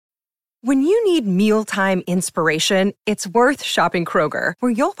When you need mealtime inspiration, it's worth shopping Kroger,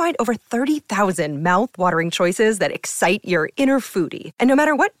 where you'll find over 30,000 mouth-watering choices that excite your inner foodie. And no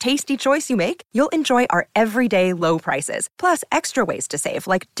matter what tasty choice you make, you'll enjoy our everyday low prices, plus extra ways to save,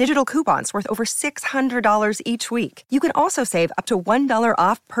 like digital coupons worth over $600 each week. You can also save up to $1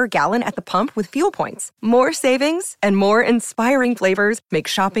 off per gallon at the pump with fuel points. More savings and more inspiring flavors make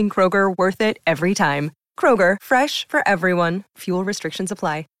shopping Kroger worth it every time. Kroger, fresh for everyone. Fuel restrictions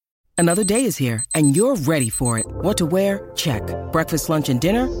apply. Another day is here, and you're ready for it. What to wear? Check. Breakfast, lunch, and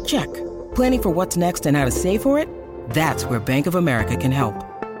dinner? Check. Planning for what's next and how to save for it? That's where Bank of America can help.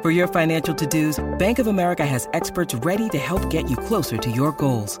 For your financial to-dos, Bank of America has experts ready to help get you closer to your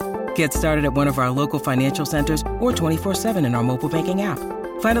goals. Get started at one of our local financial centers or 24/7 in our mobile banking app.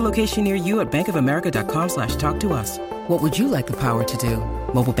 Find a location near you at bankofamerica.com/talktous. What would you like the power to do?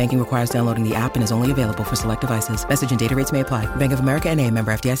 Mobile banking requires downloading the app and is only available for select devices. Message and data rates may apply. Bank of America N.A.,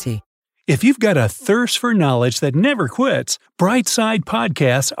 member FDIC. If you've got a thirst for knowledge that never quits, Brightside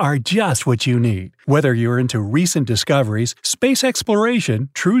Podcasts are just what you need. Whether you're into recent discoveries, space exploration,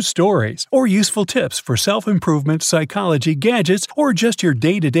 true stories, or useful tips for self-improvement, psychology, gadgets, or just your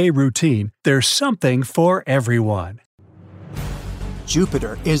day-to-day routine, there's something for everyone.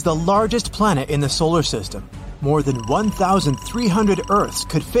 Jupiter is the largest planet in the solar system. More than 1,300 Earths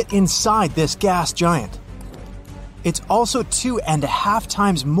could fit inside this gas giant. It's also 2.5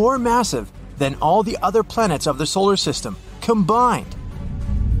 times more massive than all the other planets of the solar system combined.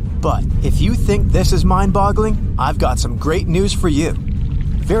 But if you think this is mind-boggling, I've got some great news for you.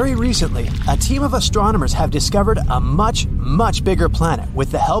 Very recently, a team of astronomers have discovered a much, much bigger planet with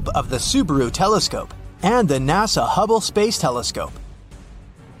the help of the Subaru telescope and the NASA Hubble Space Telescope.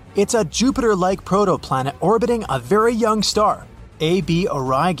 It's a Jupiter-like protoplanet orbiting a very young star, AB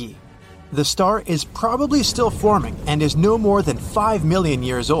Aurigae. The star is probably still forming and is no more than 5 million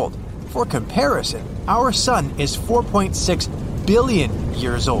years old. For comparison, our Sun is 4.6 billion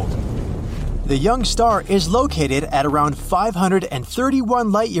years old. The young star is located at around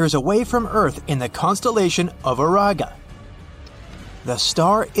 531 light-years away from Earth in the constellation of Auriga. The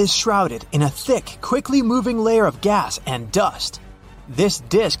star is shrouded in a thick, quickly moving layer of gas and dust. This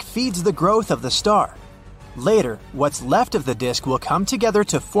disk feeds the growth of the star. Later, what's left of the disk will come together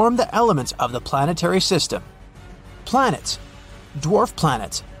to form the elements of the planetary system. Planets, dwarf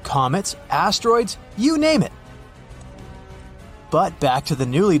planets, comets, asteroids, you name it. But back to the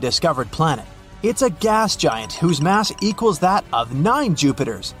newly discovered planet. It's a gas giant whose mass equals that of 9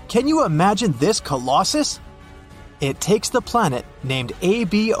 Jupiters. Can you imagine this colossus? It takes the planet, named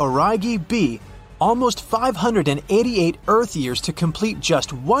AB Aurigae b, almost 588 Earth years to complete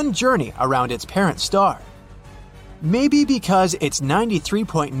just one journey around its parent star. Maybe because it's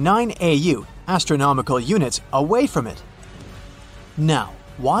 93.9 AU, astronomical units, away from it. Now,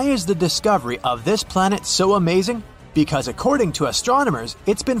 why is the discovery of this planet so amazing? Because according to astronomers,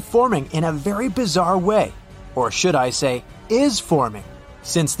 it's been forming in a very bizarre way. Or should I say, is forming,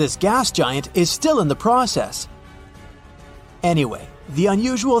 since this gas giant is still in the process. Anyway, the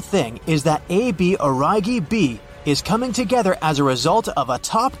unusual thing is that AB Aurigae b is coming together as a result of a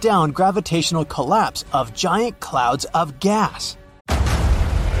top-down gravitational collapse of giant clouds of gas.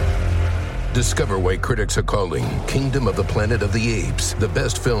 Discover why critics are calling Kingdom of the Planet of the Apes the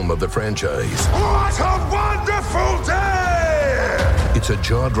best film of the franchise. What a wonderful day! It's a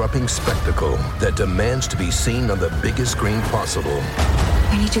jaw-dropping spectacle that demands to be seen on the biggest screen possible.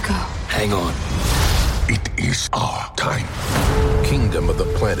 We need to go. Hang on. It is our time. Kingdom of the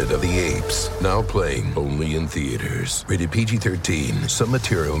Planet of the Apes. Now playing only in theaters. Rated PG-13. Some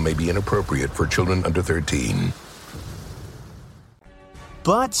material may be inappropriate for children under 13.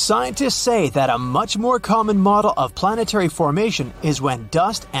 But scientists say that a much more common model of planetary formation is when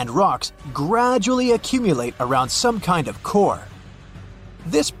dust and rocks gradually accumulate around some kind of core.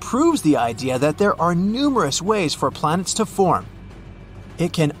 This proves the idea that there are numerous ways for planets to form.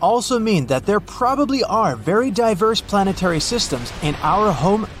 It can also mean that there probably are very diverse planetary systems in our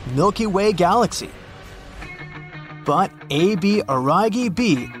home Milky Way galaxy. But AB Aurigae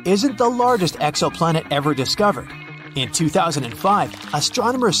b isn't the largest exoplanet ever discovered. In 2005,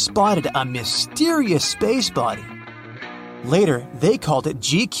 astronomers spotted a mysterious space body. Later, they called it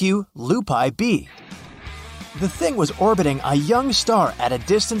GQ Lupi b. The thing was orbiting a young star at a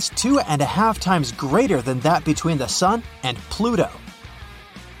distance 2.5 times greater than that between the Sun and Pluto.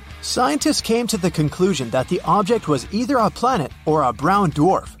 Scientists came to the conclusion that the object was either a planet or a brown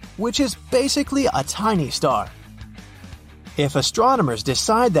dwarf, which is basically a tiny star. If astronomers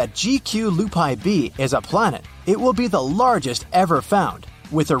decide that GQ Lupi b is a planet, it will be the largest ever found,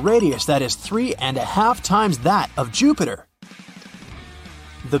 with a radius that is 3.5 times that of Jupiter.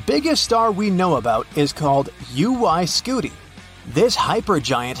 The biggest star we know about is called UY Scuti. This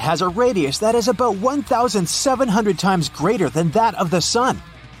hypergiant has a radius that is about 1,700 times greater than that of the Sun.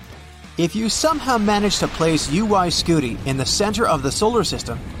 If you somehow manage to place UY Scuti in the center of the solar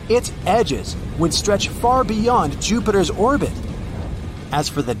system, its edges would stretch far beyond Jupiter's orbit. As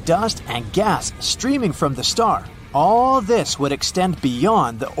for the dust and gas streaming from the star, all this would extend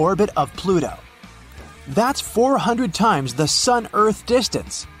beyond the orbit of Pluto. That's 400 times the Sun-Earth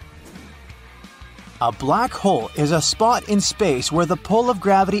distance. A black hole is a spot in space where the pull of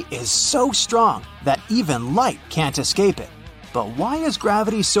gravity is so strong that even light can't escape it. But why is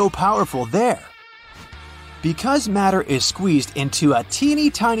gravity so powerful there? Because matter is squeezed into a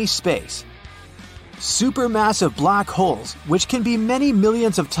teeny tiny space. Supermassive black holes, which can be many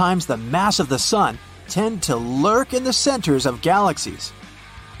millions of times the mass of the Sun, tend to lurk in the centers of galaxies.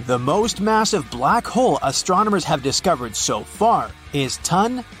 The most massive black hole astronomers have discovered so far is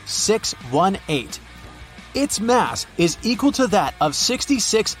TON 618. Its mass is equal to that of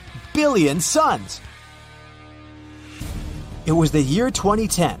 66 billion suns. It was the year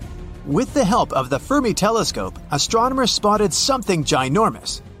 2010. With the help of the Fermi telescope, astronomers spotted something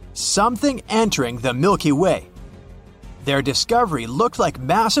ginormous, something entering the Milky Way. Their discovery looked like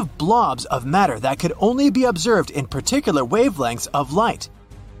massive blobs of matter that could only be observed in particular wavelengths of light.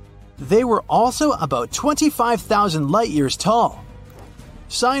 They were also about 25,000 light-years tall.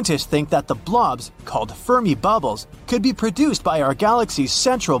 Scientists think that the blobs, called Fermi bubbles, could be produced by our galaxy's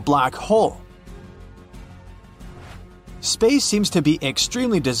central black hole. Space seems to be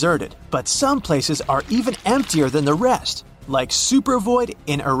extremely deserted, but some places are even emptier than the rest, like Supervoid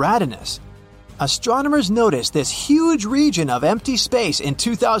in Eridanus. Astronomers noticed this huge region of empty space in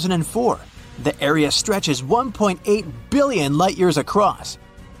 2004. The area stretches 1.8 billion light-years across.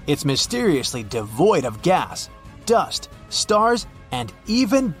 It's mysteriously devoid of gas, dust, stars, and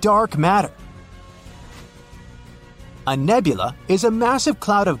even dark matter. A nebula is a massive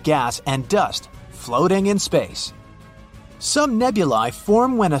cloud of gas and dust floating in space. Some nebulae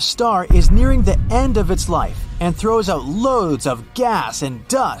form when a star is nearing the end of its life and throws out loads of gas and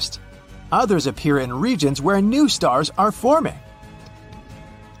dust. Others appear in regions where new stars are forming.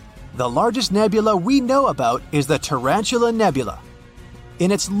 The largest nebula we know about is the Tarantula Nebula. In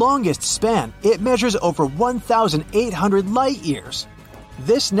its longest span, it measures over 1,800 light-years.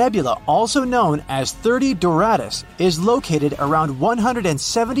 This nebula, also known as 30 Doradus, is located around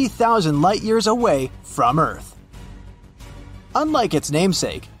 170,000 light-years away from Earth. Unlike its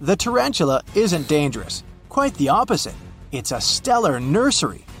namesake, the tarantula isn't dangerous. Quite the opposite. It's a stellar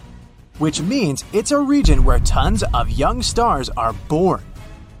nursery, which means it's a region where tons of young stars are born.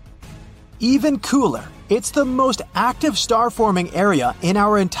 Even cooler, it's the most active star-forming area in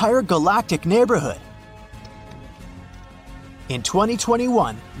our entire galactic neighborhood. In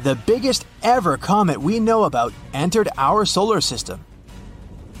 2021, the biggest ever comet we know about entered our solar system.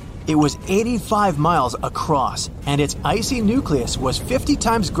 It was 85 miles across, and its icy nucleus was 50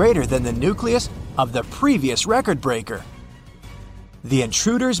 times greater than the nucleus of the previous record breaker. The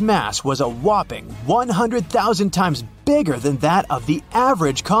intruder's mass was a whopping 100,000 times bigger than that of the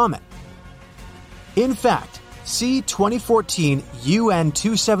average comet. In fact, see 2014 UN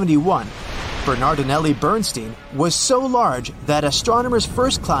 271, Bernardinelli Bernstein, was so large that astronomers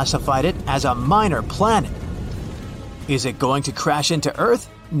first classified it as a minor planet. Is it going to crash into Earth?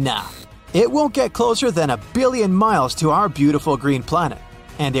 Nah. It won't get closer than 1 billion miles to our beautiful green planet,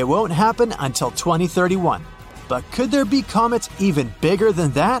 and it won't happen until 2031. But could there be comets even bigger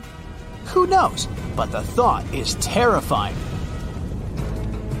than that? Who knows, but the thought is terrifying.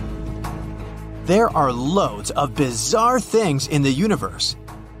 There are loads of bizarre things in the universe,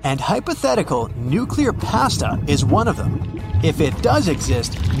 and hypothetical nuclear pasta is one of them. If it does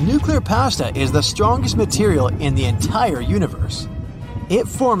exist, nuclear pasta is the strongest material in the entire universe. It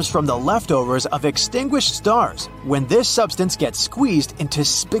forms from the leftovers of extinguished stars when this substance gets squeezed into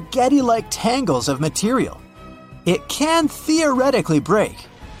spaghetti-like tangles of material. It can theoretically break,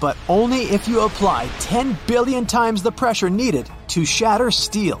 but only if you apply 10 billion times the pressure needed to shatter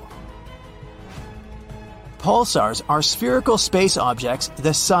steel. Pulsars are spherical space objects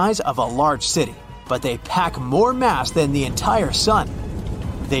the size of a large city, but they pack more mass than the entire sun.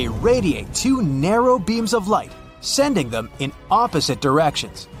 They radiate 2 narrow beams of light, sending them in opposite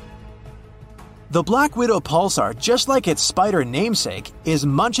directions. The Black Widow pulsar, just like its spider namesake, is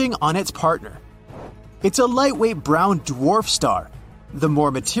munching on its partner. It's a lightweight brown dwarf star. The more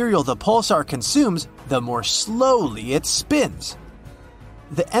material the pulsar consumes, the more slowly it spins.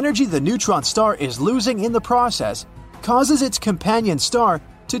 The energy the neutron star is losing in the process causes its companion star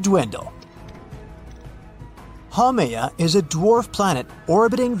to dwindle. Haumea is a dwarf planet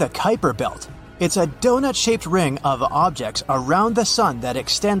orbiting the Kuiper Belt. It's a donut-shaped ring of objects around the Sun that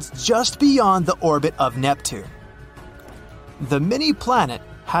extends just beyond the orbit of Neptune. The mini-planet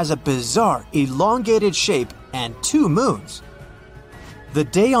has a bizarre, elongated shape and 2 moons. The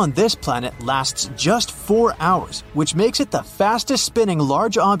day on this planet lasts just 4 hours, which makes it the fastest-spinning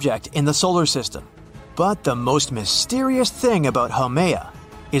large object in the solar system. But the most mysterious thing about Haumea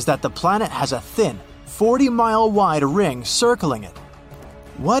is that the planet has a thin, 40-mile-wide ring circling it.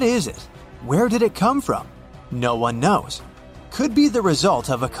 What is it? Where did it come from? No one knows. Could be the result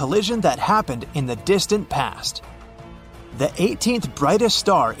of a collision that happened in the distant past. The 18th brightest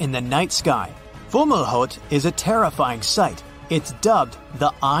star in the night sky, Fomalhaut, is a terrifying sight. It's dubbed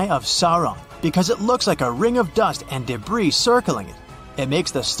the Eye of Sauron because it looks like a ring of dust and debris circling it. It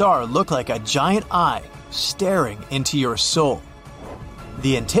makes the star look like a giant eye staring into your soul.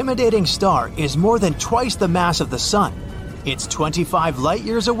 The intimidating star is more than twice the mass of the Sun. It's 25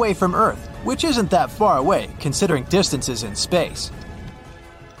 light-years away from Earth, which isn't that far away considering distances in space.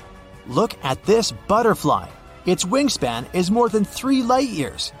 Look at this butterfly. Its wingspan is more than 3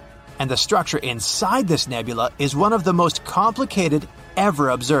 light-years, and the structure inside this nebula is one of the most complicated ever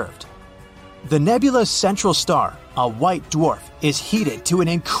observed. The nebula's central star, a white dwarf, is heated to an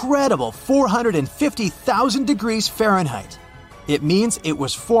incredible 450,000 degrees Fahrenheit. It means it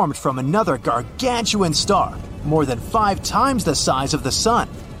was formed from another gargantuan star, more than 5 times the size of the Sun.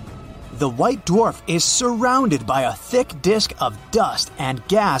 The white dwarf is surrounded by a thick disk of dust and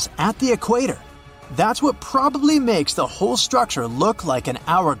gas at the equator. That's what probably makes the whole structure look like an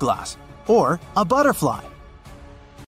hourglass or a butterfly.